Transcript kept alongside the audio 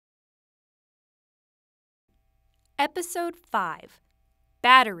Episode 5,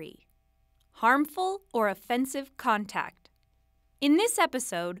 Battery, Harmful or Offensive Contact. In this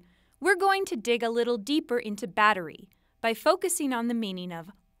episode, we're going to dig a little deeper into battery by focusing on the meaning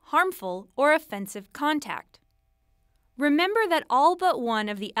of harmful or offensive contact. Remember that all but one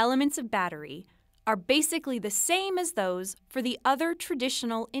of the elements of battery are basically the same as those for the other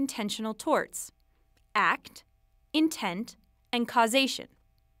traditional intentional torts: act, intent, and causation.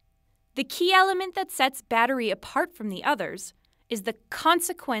 The key element that sets battery apart from the others is the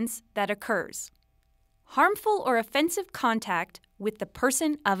consequence that occurs: harmful or offensive contact with the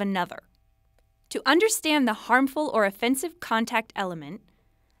person of another. To understand the harmful or offensive contact element,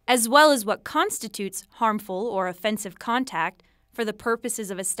 as well as what constitutes harmful or offensive contact for the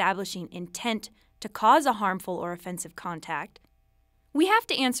purposes of establishing intent to cause a harmful or offensive contact, we have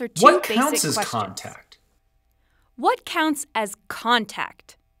to answer two basic questions. What counts as contact? What counts as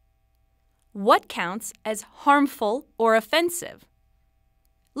contact? What counts as harmful or offensive?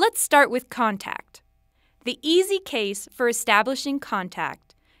 Let's start with contact. The easy case for establishing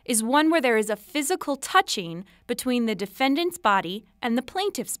contact is one where there is a physical touching between the defendant's body and the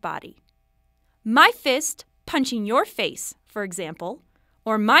plaintiff's body. My fist punching your face, for example,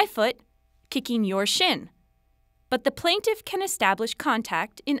 or my foot kicking your shin. But the plaintiff can establish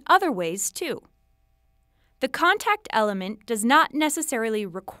contact in other ways too. The contact element does not necessarily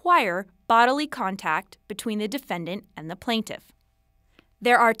require bodily contact between the defendant and the plaintiff.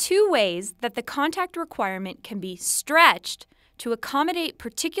 There are two ways that the contact requirement can be stretched to accommodate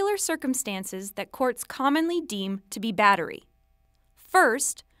particular circumstances that courts commonly deem to be battery.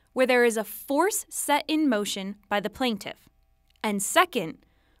 First, where there is a force set in motion by the plaintiff, and second,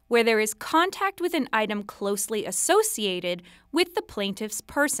 where there is contact with an item closely associated with the plaintiff's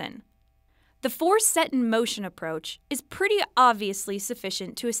person. The force set in motion approach is pretty obviously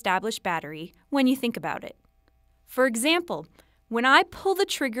sufficient to establish battery when you think about it. For example, when I pull the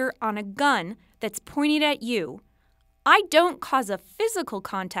trigger on a gun that's pointed at you, I don't cause a physical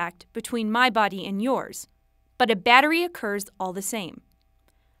contact between my body and yours, but a battery occurs all the same.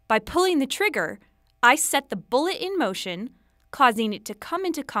 By pulling the trigger, I set the bullet in motion, causing it to come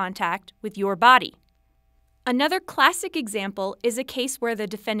into contact with your body. Another classic example is a case where the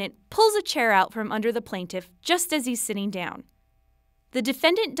defendant pulls a chair out from under the plaintiff just as he's sitting down. The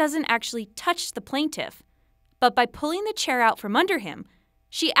defendant doesn't actually touch the plaintiff, but by pulling the chair out from under him,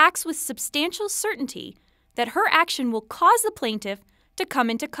 she acts with substantial certainty that her action will cause the plaintiff to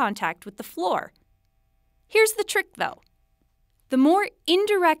come into contact with the floor. Here's the trick, though. The more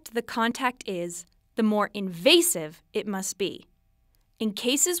indirect the contact is, the more invasive it must be. In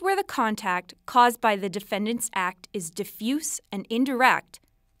cases where the contact caused by the defendant's act is diffuse and indirect,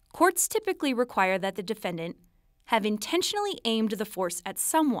 courts typically require that the defendant have intentionally aimed the force at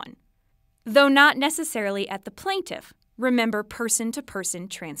someone, though not necessarily at the plaintiff. Remember person-to-person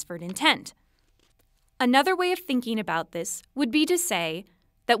transferred intent. Another way of thinking about this would be to say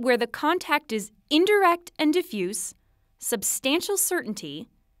that where the contact is indirect and diffuse, substantial certainty,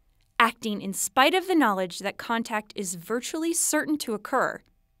 acting in spite of the knowledge that contact is virtually certain to occur,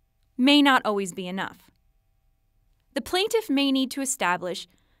 may not always be enough. The plaintiff may need to establish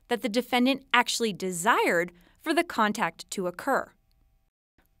that the defendant actually desired for the contact to occur.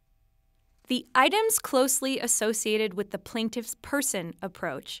 The items closely associated with the plaintiff's person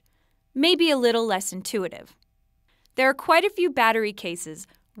approach may be a little less intuitive. There are quite a few battery cases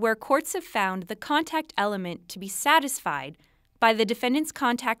where courts have found the contact element to be satisfied by the defendant's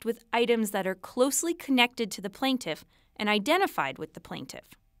contact with items that are closely connected to the plaintiff and identified with the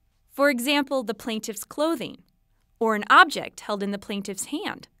plaintiff. For example, the plaintiff's clothing, or an object held in the plaintiff's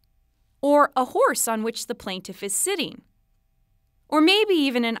hand, or a horse on which the plaintiff is sitting, or maybe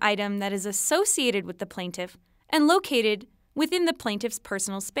even an item that is associated with the plaintiff and located within the plaintiff's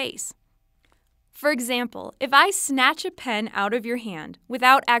personal space. For example, if I snatch a pen out of your hand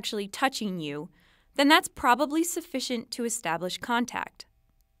without actually touching you, then that's probably sufficient to establish contact.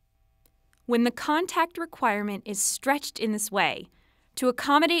 When the contact requirement is stretched in this way, to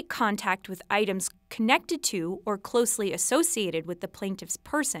accommodate contact with items connected to or closely associated with the plaintiff's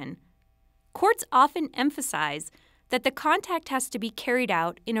person, courts often emphasize that the contact has to be carried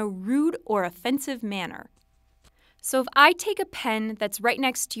out in a rude or offensive manner. So if I take a pen that's right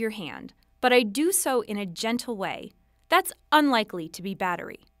next to your hand, but I do so in a gentle way, that's unlikely to be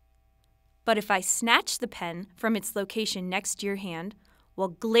battery. But if I snatch the pen from its location next to your hand while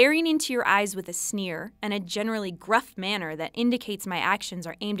glaring into your eyes with a sneer and a generally gruff manner that indicates my actions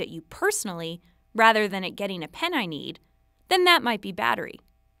are aimed at you personally rather than at getting a pen I need, then that might be battery.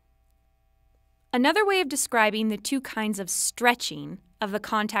 Another way of describing the two kinds of stretching of the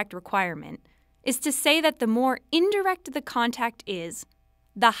contact requirement is to say that the more indirect the contact is,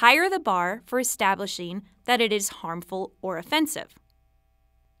 the higher the bar for establishing that it is harmful or offensive.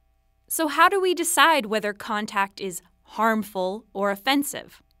 So how do we decide whether contact is harmful or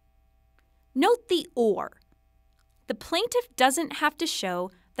offensive? Note the or. The plaintiff doesn't have to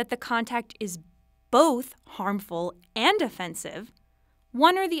show that the contact is both harmful and offensive.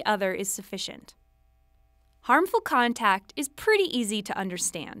 One or the other is sufficient. Harmful contact is pretty easy to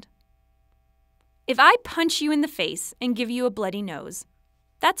understand. If I punch you in the face and give you a bloody nose,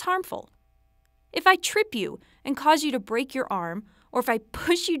 that's harmful. If I trip you and cause you to break your arm, or if I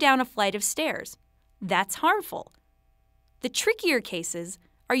push you down a flight of stairs, that's harmful. The trickier cases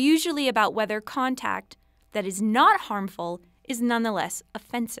are usually about whether contact that is not harmful is nonetheless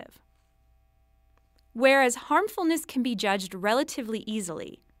offensive. Whereas harmfulness can be judged relatively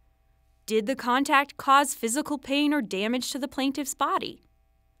easily. Did the contact cause physical pain or damage to the plaintiff's body?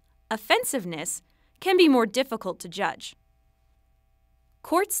 Offensiveness can be more difficult to judge.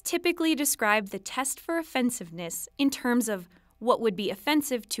 Courts typically describe the test for offensiveness in terms of what would be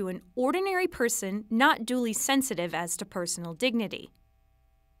offensive to an ordinary person not duly sensitive as to personal dignity.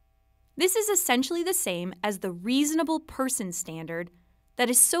 This is essentially the same as the reasonable person standard that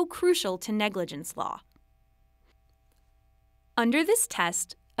is so crucial to negligence law. Under this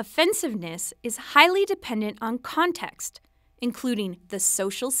test, offensiveness is highly dependent on context, including the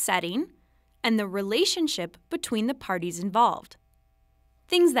social setting and the relationship between the parties involved,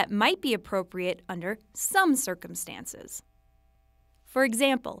 things that might be appropriate under some circumstances. For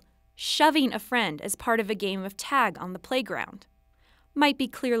example, shoving a friend as part of a game of tag on the playground might be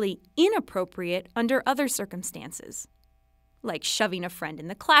clearly inappropriate under other circumstances, like shoving a friend in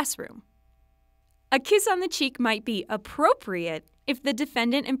the classroom. A kiss on the cheek might be appropriate if the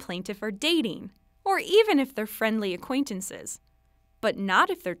defendant and plaintiff are dating, or even if they're friendly acquaintances, but not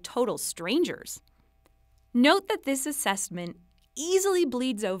if they're total strangers. Note that this assessment easily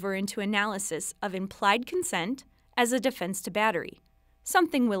bleeds over into analysis of implied consent as a defense to battery,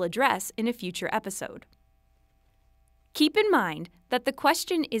 something we'll address in a future episode. Keep in mind that the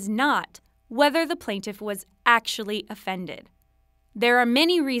question is not whether the plaintiff was actually offended. There are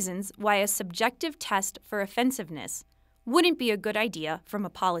many reasons why a subjective test for offensiveness wouldn't be a good idea from a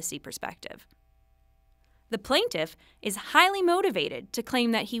policy perspective. The plaintiff is highly motivated to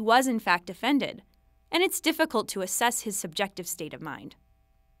claim that he was in fact offended, and it's difficult to assess his subjective state of mind.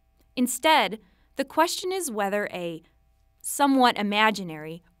 Instead, the question is whether a somewhat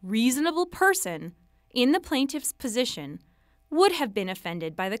imaginary, reasonable person in the plaintiff's position would have been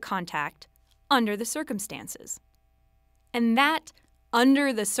offended by the contact under the circumstances. And that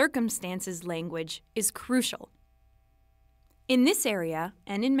under the circumstances language is crucial. In this area,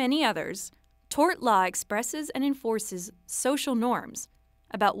 and in many others, tort law expresses and enforces social norms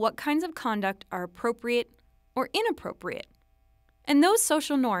about what kinds of conduct are appropriate or inappropriate. And those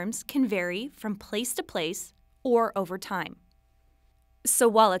social norms can vary from place to place or over time. So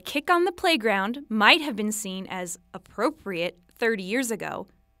while a kick on the playground might have been seen as appropriate 30 years ago,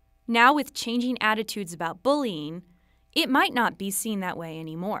 now with changing attitudes about bullying, it might not be seen that way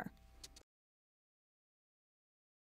anymore.